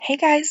Hey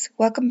guys,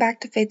 welcome back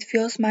to Faith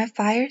Fuels My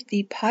Fire,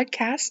 the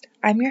podcast.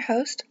 I'm your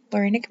host,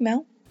 Lorena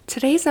Camille.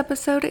 Today's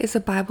episode is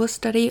a Bible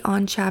study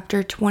on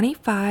chapter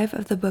 25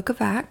 of the book of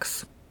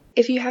Acts.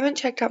 If you haven't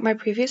checked out my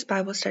previous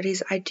Bible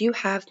studies, I do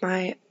have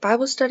my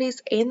Bible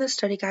studies and the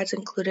study guides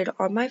included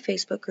on my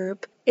Facebook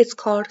group. It's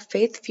called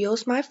Faith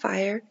Fuels My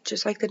Fire,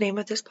 just like the name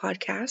of this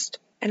podcast.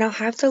 And I'll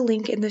have the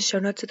link in the show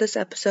notes of this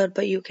episode,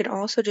 but you can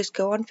also just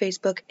go on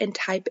Facebook and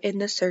type in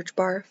the search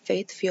bar,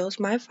 Faith Fuels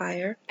My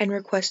Fire, and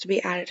request to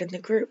be added in the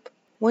group.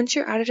 Once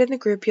you're added in the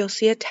group, you'll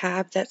see a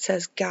tab that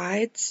says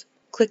Guides.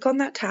 Click on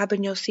that tab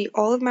and you'll see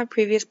all of my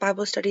previous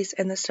Bible studies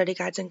and the study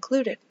guides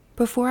included.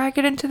 Before I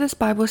get into this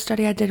Bible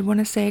study, I did want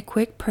to say a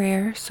quick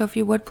prayer, so if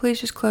you would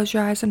please just close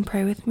your eyes and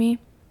pray with me.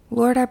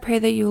 Lord, I pray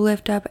that you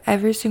lift up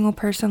every single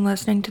person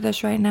listening to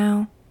this right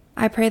now.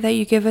 I pray that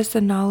you give us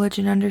the knowledge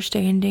and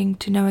understanding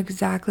to know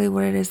exactly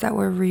what it is that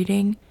we're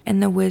reading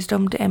and the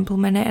wisdom to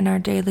implement it in our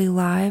daily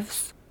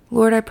lives.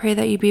 Lord, I pray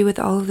that you be with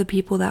all of the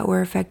people that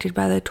were affected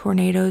by the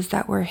tornadoes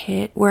that were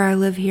hit where I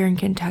live here in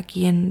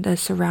Kentucky and the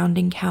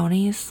surrounding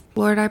counties.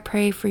 Lord, I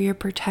pray for your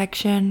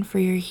protection, for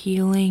your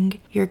healing,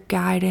 your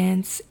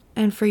guidance,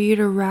 and for you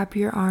to wrap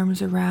your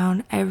arms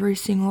around every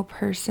single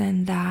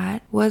person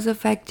that was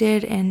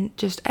affected and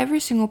just every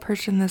single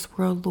person in this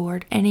world,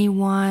 Lord.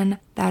 Anyone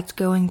that's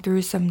going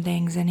through some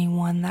things,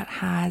 anyone that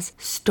has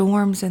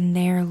storms in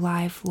their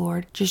life,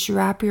 Lord, just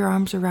wrap your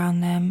arms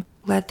around them.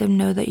 Let them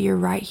know that you're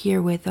right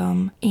here with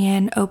them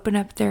and open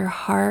up their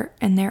heart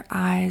and their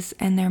eyes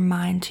and their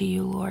mind to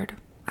you, Lord.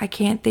 I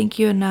can't thank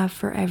you enough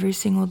for every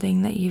single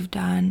thing that you've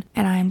done,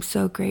 and I am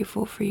so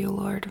grateful for you,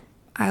 Lord.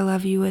 I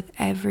love you with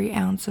every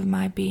ounce of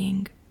my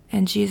being.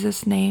 In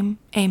Jesus' name,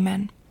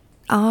 amen.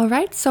 All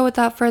right, so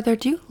without further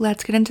ado,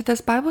 let's get into this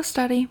Bible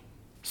study.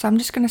 So I'm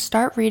just going to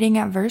start reading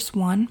at verse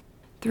 1.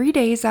 3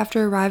 days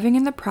after arriving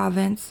in the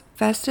province,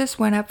 Festus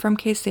went up from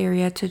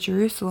Caesarea to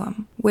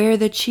Jerusalem, where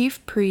the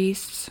chief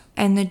priests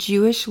and the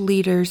Jewish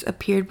leaders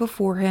appeared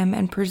before him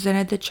and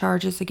presented the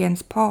charges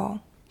against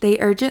Paul. They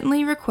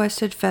urgently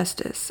requested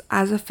Festus,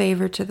 as a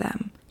favor to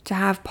them, to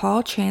have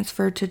Paul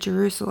transferred to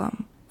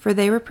Jerusalem, for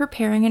they were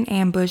preparing an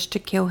ambush to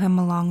kill him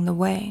along the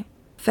way.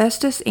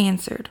 Festus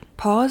answered,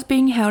 Paul is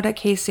being held at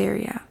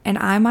Caesarea, and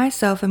I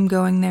myself am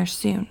going there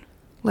soon.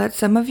 Let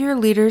some of your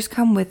leaders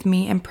come with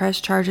me and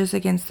press charges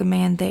against the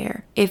man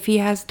there, if he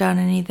has done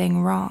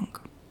anything wrong.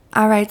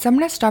 Alright, so I'm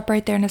going to stop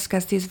right there and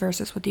discuss these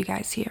verses with you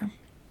guys here.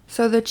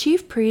 So the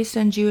chief priests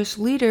and Jewish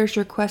leaders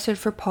requested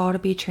for Paul to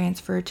be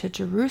transferred to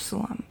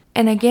Jerusalem.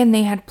 And again,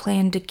 they had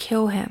planned to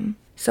kill him.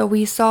 So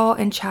we saw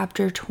in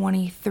chapter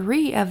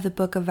 23 of the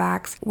book of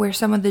Acts where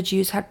some of the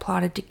Jews had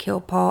plotted to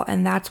kill Paul,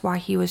 and that's why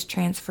he was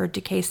transferred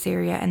to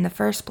Caesarea in the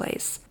first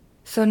place.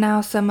 So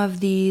now some of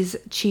these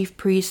chief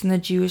priests and the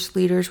Jewish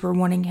leaders were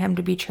wanting him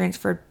to be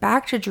transferred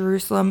back to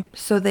Jerusalem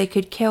so they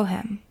could kill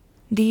him.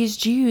 These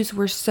Jews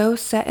were so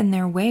set in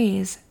their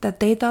ways that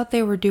they thought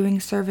they were doing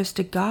service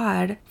to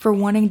God for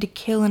wanting to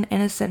kill an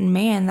innocent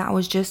man that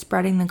was just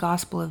spreading the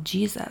gospel of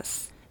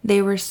Jesus.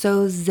 They were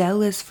so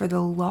zealous for the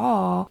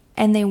law,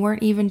 and they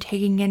weren't even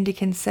taking into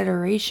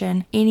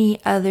consideration any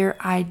other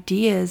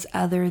ideas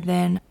other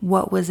than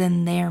what was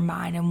in their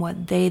mind and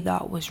what they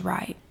thought was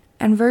right.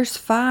 In verse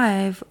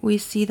 5, we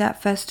see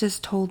that Festus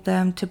told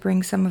them to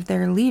bring some of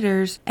their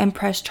leaders and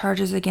press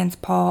charges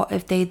against Paul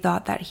if they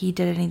thought that he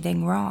did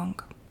anything wrong.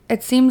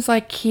 It seems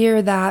like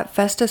here that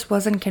Festus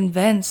wasn't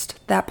convinced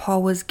that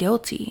Paul was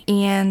guilty,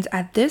 and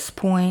at this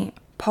point,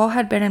 Paul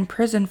had been in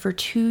prison for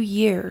 2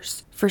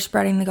 years for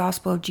spreading the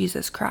gospel of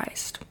Jesus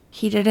Christ.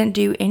 He didn't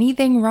do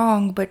anything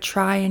wrong but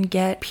try and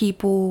get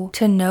people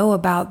to know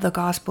about the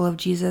gospel of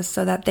Jesus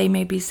so that they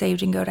may be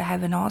saved and go to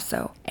heaven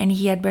also. And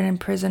he had been in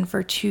prison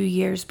for 2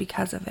 years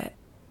because of it.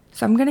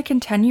 So I'm going to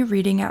continue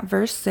reading at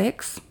verse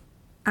 6.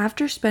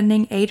 After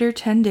spending 8 or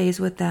 10 days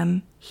with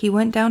them, he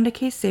went down to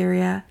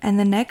Caesarea, and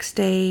the next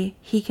day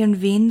he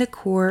convened the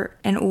court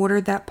and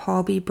ordered that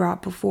Paul be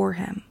brought before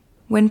him.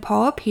 When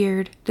Paul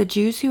appeared, the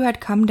Jews who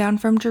had come down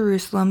from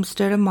Jerusalem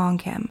stood among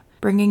him,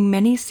 bringing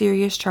many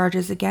serious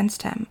charges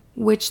against him,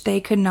 which they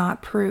could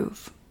not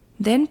prove.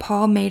 Then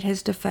Paul made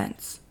his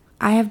defense.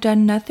 I have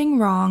done nothing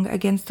wrong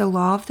against the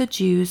law of the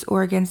Jews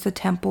or against the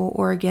temple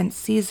or against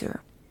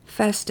Caesar.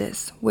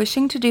 Festus,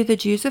 wishing to do the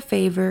Jews a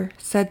favor,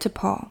 said to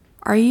Paul,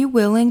 Are you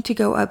willing to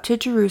go up to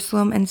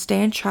Jerusalem and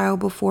stand trial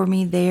before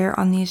me there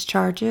on these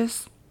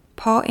charges?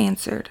 Paul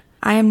answered,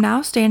 I am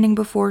now standing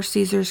before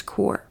Caesar's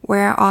court,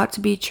 where I ought to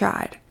be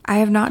tried. I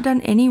have not done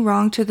any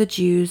wrong to the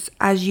Jews,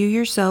 as you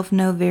yourself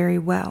know very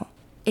well.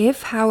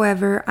 If,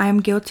 however, I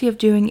am guilty of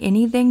doing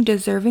anything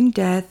deserving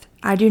death,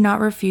 I do not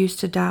refuse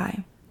to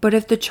die. But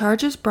if the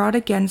charges brought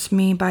against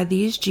me by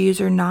these Jews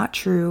are not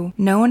true,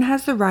 no one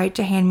has the right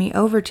to hand me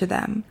over to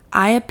them.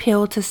 I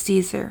appeal to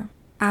Caesar.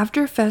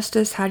 After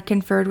Festus had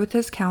conferred with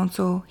his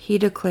council, he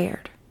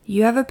declared,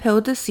 You have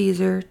appealed to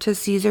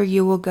Caesar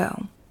you will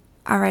go.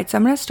 Alright, so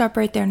I'm going to stop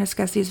right there and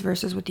discuss these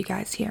verses with you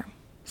guys here.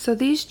 So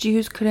these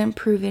Jews couldn't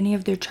prove any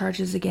of their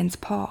charges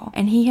against Paul,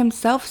 and he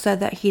himself said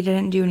that he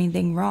didn't do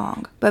anything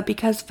wrong. But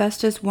because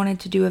Festus wanted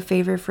to do a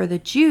favor for the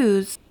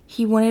Jews,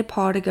 he wanted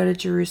Paul to go to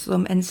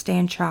Jerusalem and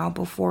stand trial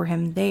before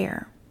him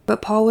there.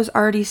 But Paul was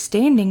already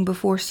standing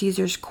before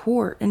Caesar's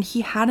court, and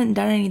he hadn't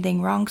done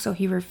anything wrong, so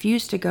he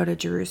refused to go to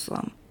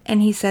Jerusalem.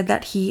 And he said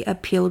that he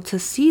appealed to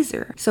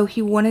Caesar, so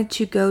he wanted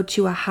to go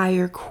to a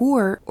higher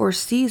court or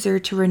Caesar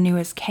to renew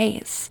his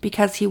case,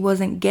 because he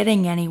wasn't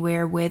getting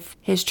anywhere with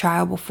his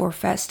trial before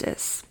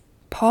Festus.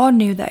 Paul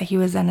knew that he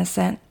was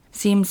innocent.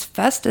 Seems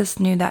Festus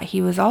knew that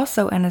he was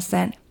also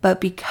innocent, but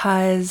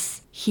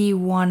because he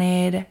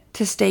wanted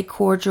to stay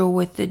cordial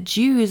with the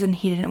Jews and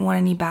he didn't want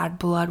any bad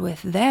blood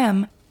with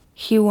them,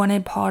 he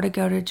wanted Paul to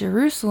go to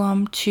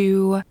Jerusalem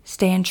to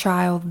stand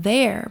trial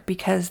there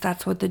because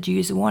that's what the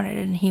Jews wanted,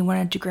 and he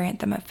wanted to grant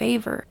them a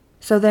favor.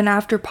 So then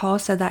after Paul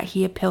said that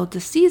he appealed to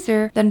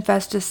Caesar, then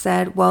Festus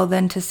said, well,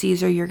 then to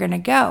Caesar you're going to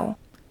go.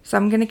 So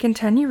I'm going to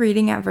continue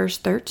reading at verse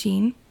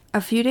 13. A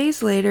few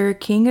days later,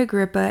 King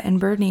Agrippa and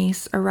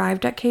Bernice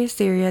arrived at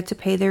Caesarea to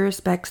pay their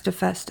respects to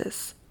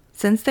Festus.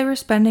 Since they were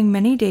spending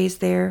many days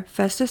there,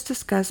 Festus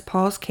discussed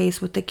Paul's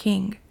case with the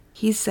king.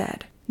 He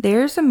said,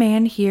 "There is a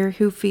man here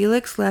who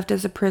Felix left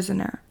as a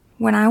prisoner.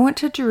 When I went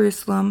to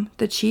Jerusalem,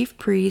 the chief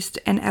priests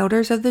and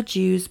elders of the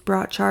Jews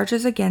brought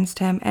charges against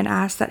him and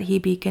asked that he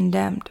be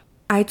condemned.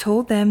 I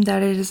told them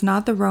that it is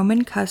not the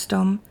Roman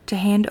custom to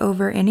hand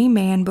over any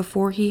man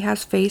before he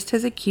has faced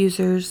his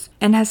accusers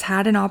and has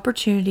had an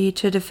opportunity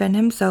to defend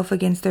himself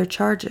against their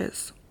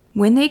charges.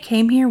 When they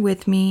came here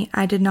with me,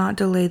 I did not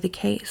delay the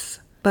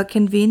case, but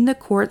convened the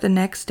court the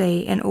next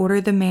day and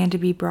ordered the man to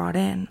be brought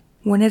in.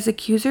 When his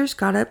accusers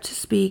got up to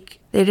speak,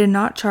 they did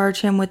not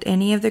charge him with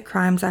any of the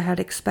crimes I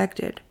had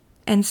expected.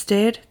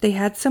 Instead, they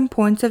had some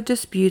points of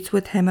disputes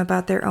with him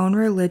about their own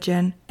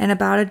religion and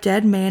about a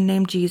dead man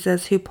named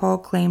Jesus who Paul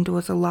claimed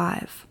was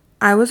alive.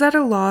 I was at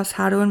a loss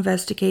how to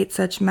investigate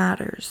such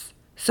matters,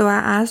 so I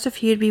asked if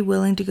he would be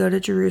willing to go to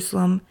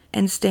Jerusalem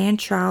and stand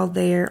trial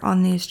there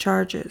on these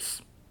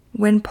charges.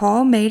 When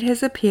Paul made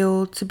his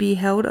appeal to be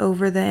held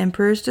over the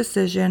emperor's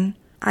decision,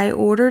 I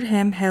ordered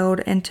him held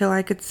until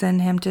I could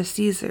send him to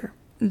Caesar.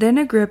 Then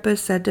Agrippa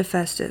said to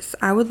Festus,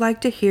 I would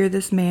like to hear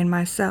this man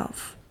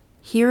myself.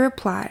 He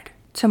replied,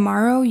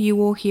 tomorrow you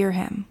will hear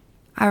him.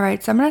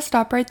 Alright, so I'm going to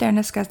stop right there and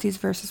discuss these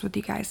verses with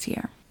you guys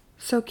here.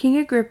 So King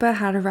Agrippa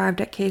had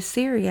arrived at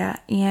Caesarea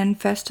and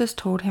Festus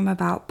told him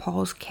about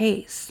Paul's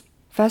case.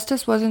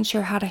 Festus wasn't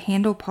sure how to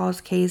handle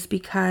Paul's case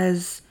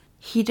because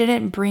he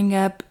didn't bring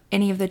up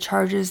any of the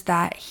charges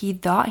that he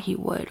thought he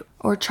would,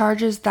 or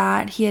charges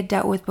that he had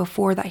dealt with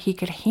before that he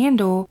could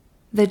handle.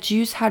 The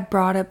Jews had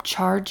brought up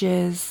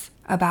charges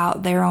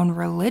about their own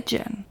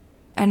religion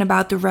and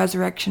about the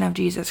resurrection of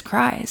Jesus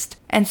Christ.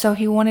 And so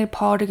he wanted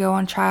Paul to go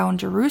on trial in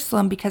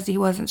Jerusalem because he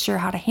wasn't sure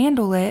how to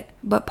handle it,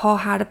 but Paul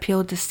had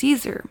appealed to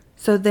Caesar.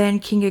 So then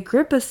King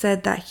Agrippa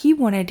said that he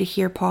wanted to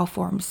hear Paul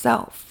for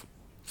himself.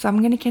 So I'm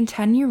going to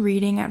continue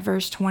reading at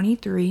verse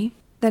 23.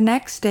 The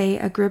next day,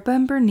 Agrippa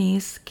and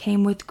Bernice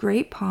came with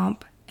great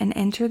pomp and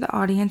entered the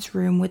audience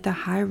room with the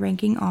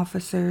high-ranking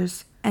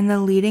officers and the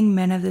leading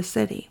men of the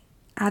city.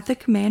 At the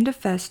command of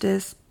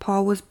Festus,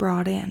 Paul was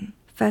brought in.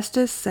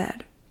 Festus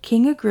said,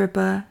 King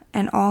Agrippa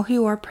and all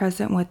who are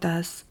present with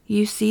us,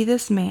 you see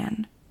this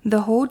man.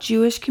 The whole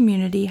Jewish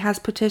community has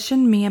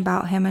petitioned me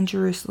about him in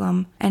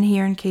Jerusalem and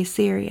here in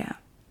Caesarea,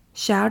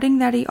 shouting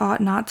that he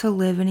ought not to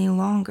live any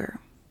longer.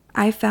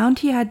 I found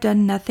he had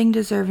done nothing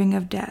deserving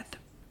of death,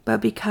 but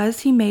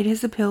because he made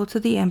his appeal to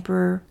the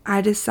emperor,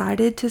 I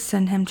decided to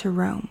send him to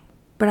Rome.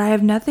 But I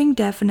have nothing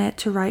definite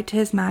to write to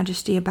his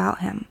majesty about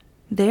him.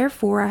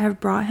 Therefore I have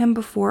brought him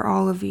before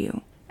all of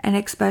you, and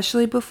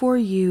especially before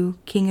you,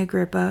 King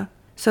Agrippa,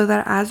 so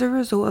that as a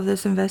result of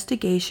this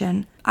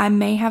investigation, I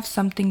may have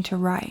something to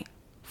write.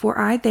 For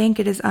I think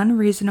it is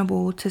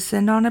unreasonable to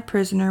send on a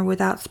prisoner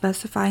without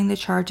specifying the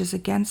charges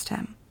against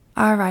him.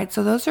 Alright,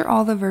 so those are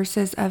all the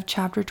verses of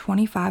chapter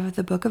 25 of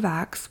the book of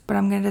Acts, but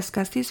I'm going to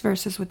discuss these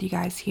verses with you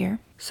guys here.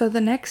 So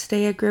the next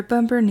day, Agrippa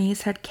and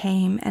Bernice had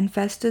came, and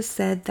Festus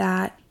said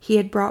that he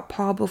had brought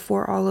Paul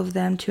before all of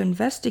them to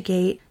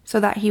investigate so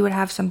that he would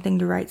have something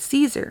to write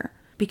Caesar,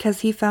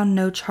 because he found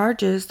no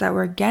charges that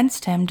were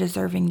against him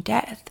deserving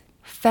death.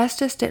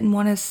 Festus didn't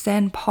want to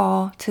send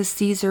Paul to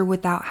Caesar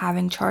without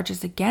having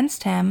charges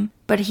against him,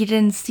 but he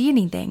didn't see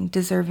anything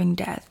deserving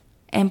death.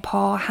 And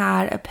Paul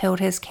had appealed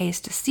his case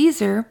to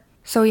Caesar,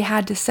 so he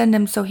had to send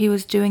him. So he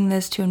was doing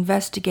this to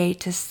investigate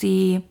to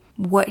see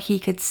what he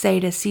could say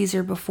to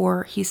Caesar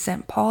before he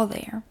sent Paul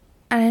there.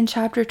 And in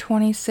chapter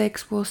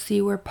 26, we'll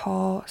see where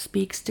Paul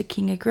speaks to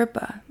King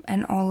Agrippa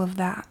and all of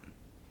that.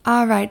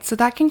 Alright, so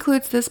that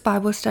concludes this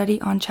Bible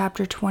study on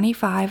chapter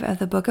 25 of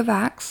the book of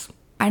Acts.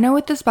 I know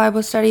with this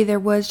Bible study there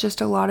was just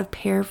a lot of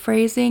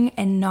paraphrasing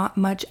and not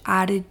much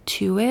added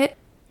to it.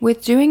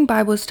 With doing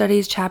Bible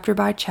studies chapter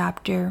by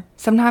chapter,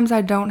 sometimes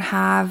I don't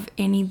have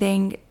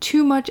anything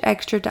too much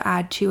extra to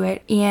add to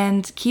it.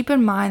 And keep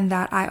in mind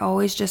that I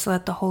always just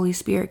let the Holy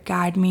Spirit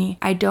guide me.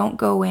 I don't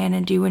go in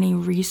and do any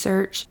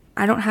research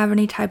I don't have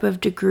any type of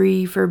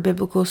degree for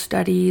biblical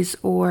studies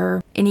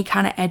or any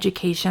kind of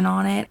education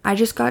on it. I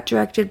just got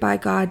directed by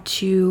God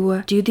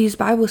to do these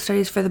Bible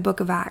studies for the book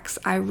of Acts.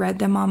 I read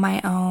them on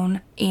my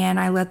own and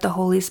I let the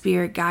Holy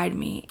Spirit guide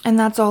me. And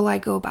that's all I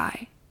go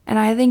by. And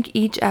I think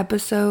each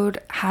episode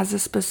has a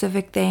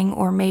specific thing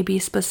or maybe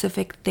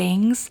specific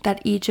things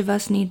that each of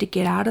us need to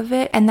get out of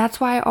it. And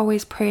that's why I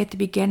always pray at the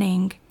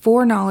beginning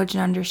for knowledge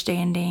and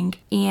understanding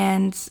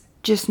and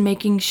just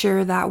making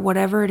sure that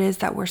whatever it is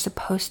that we're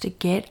supposed to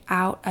get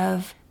out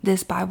of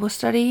this Bible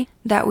study,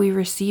 that we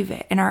receive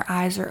it and our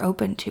eyes are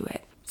open to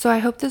it. So I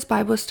hope this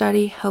Bible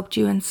study helped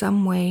you in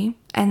some way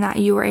and that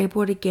you were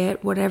able to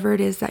get whatever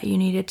it is that you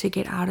needed to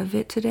get out of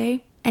it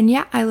today. And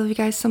yeah, I love you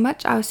guys so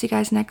much. I will see you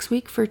guys next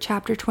week for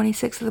chapter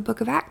 26 of the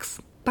book of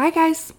Acts. Bye, guys.